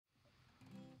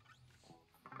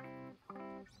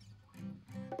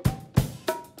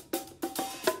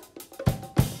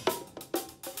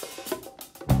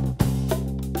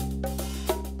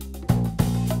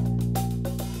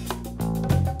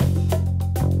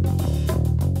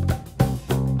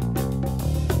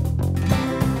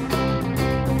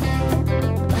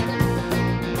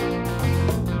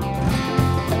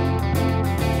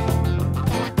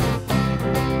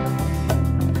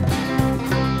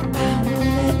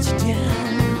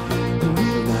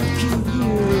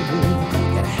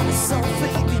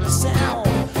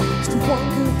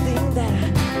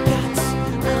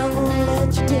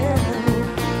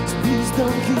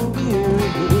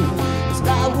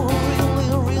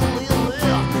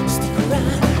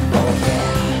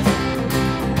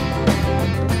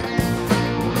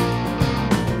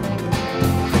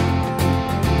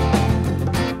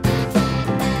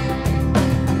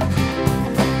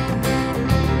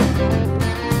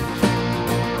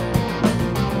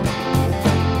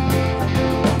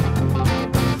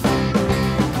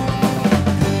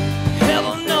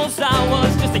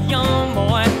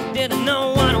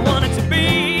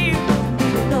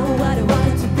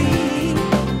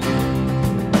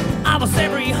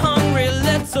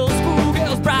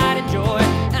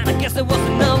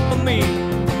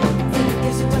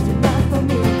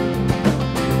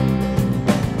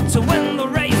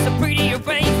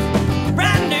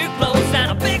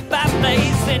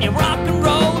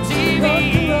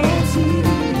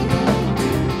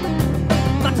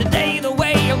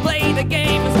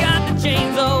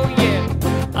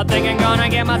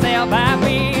get myself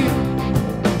happy.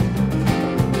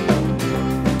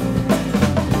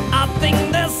 I think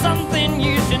there's something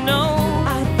you should know.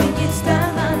 I think it's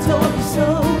time I told you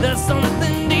so. There's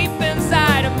something deep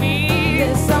inside of me.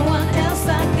 There's someone else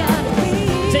I gotta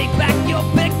be. Take back your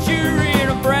picture in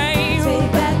a frame.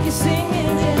 Take back your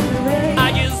singing in the rain.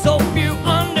 I just hope you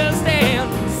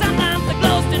understand. Sometimes the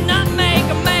clothes do not make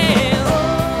a man.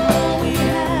 All we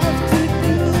have to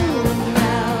do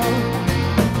now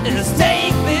is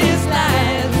take these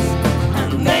lives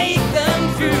and make them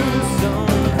true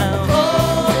somehow.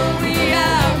 All we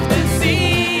have to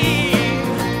see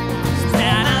is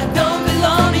that I don't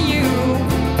belong to you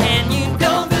and you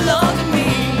don't belong to me.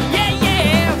 Yeah,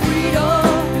 yeah, freedom,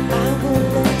 I won't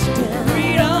let you down.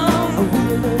 freedom, I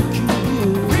will let you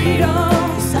do. freedom.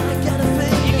 'Cause I gotta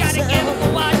face You gotta give up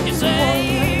for what you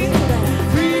say.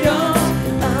 Freedom,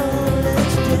 I won't let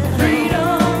you down.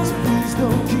 freedom, Please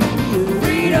don't keep me away.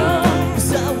 freedom.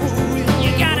 'Cause I won't really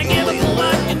You gotta give up for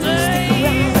what you say.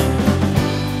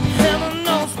 Heaven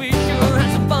knows we sure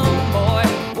had some fun, boy.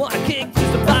 What a kick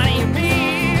just the body of me.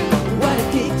 what a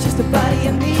kick, just the body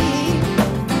of me.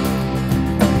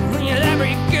 When you're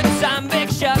every good time, big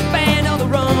shot band on the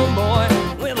run, boy.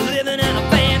 We're living in a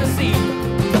fantasy.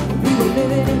 We were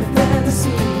living in a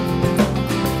fantasy.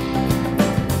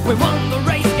 We won the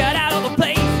race, got out of the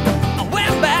place. I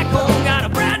went back home, got a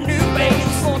brand new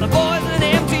face for the boys in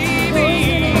MTV.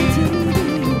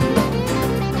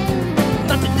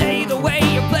 But today, the way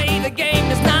you play the game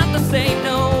is not the same,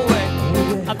 no way.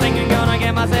 I think I'm gonna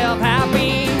get myself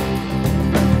happy.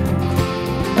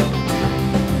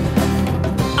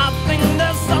 I think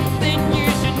there's something you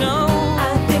should know.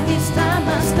 I think it's time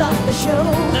I stop the show.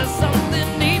 There's something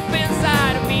deep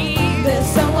inside of me. There's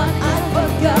someone I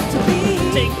forgot to be.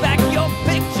 Take back your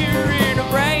picture in a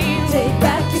frame. Take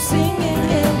back your singing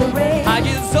in the rain. I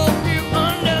just hope you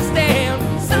understand.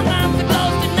 Sometimes the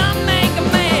clothes do not make a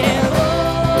man.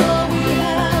 All we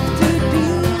have to do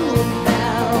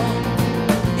now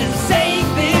Is take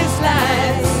these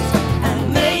lives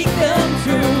and make them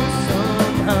true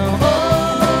somehow.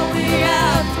 All we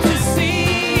have to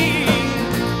see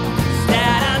is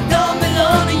that I don't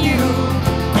belong to you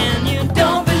and you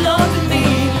don't belong to me.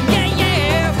 Yeah,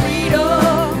 yeah,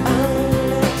 freedom, I won't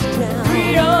let you down.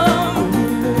 freedom, I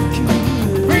will let you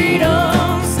do.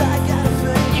 freedom. 'Cause I gotta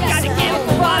face You gotta give up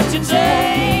for what you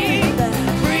take.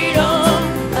 Freedom,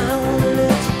 I won't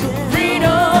let you down.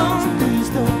 freedom, Please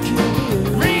don't kill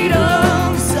me. freedom.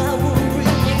 'Cause I won't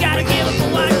really You gotta give us the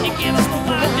what you give us the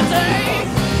what you take.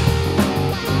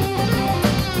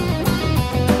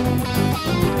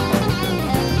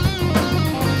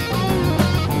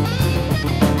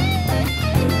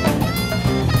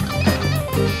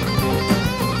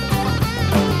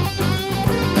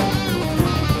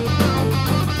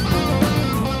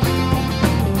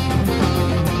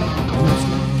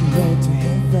 road to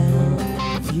heaven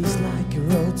feels like a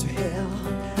road to hell.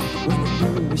 When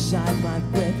I knew beside my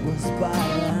breath was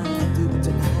fire, I took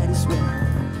the night as well.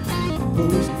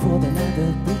 Posing for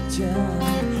another picture,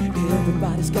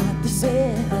 everybody's got the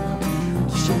same.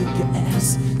 Shake your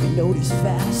ass, you know this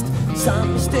fast.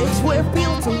 Some mistakes were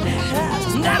built to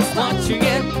last. That's what you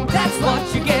get, that's what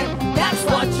you get.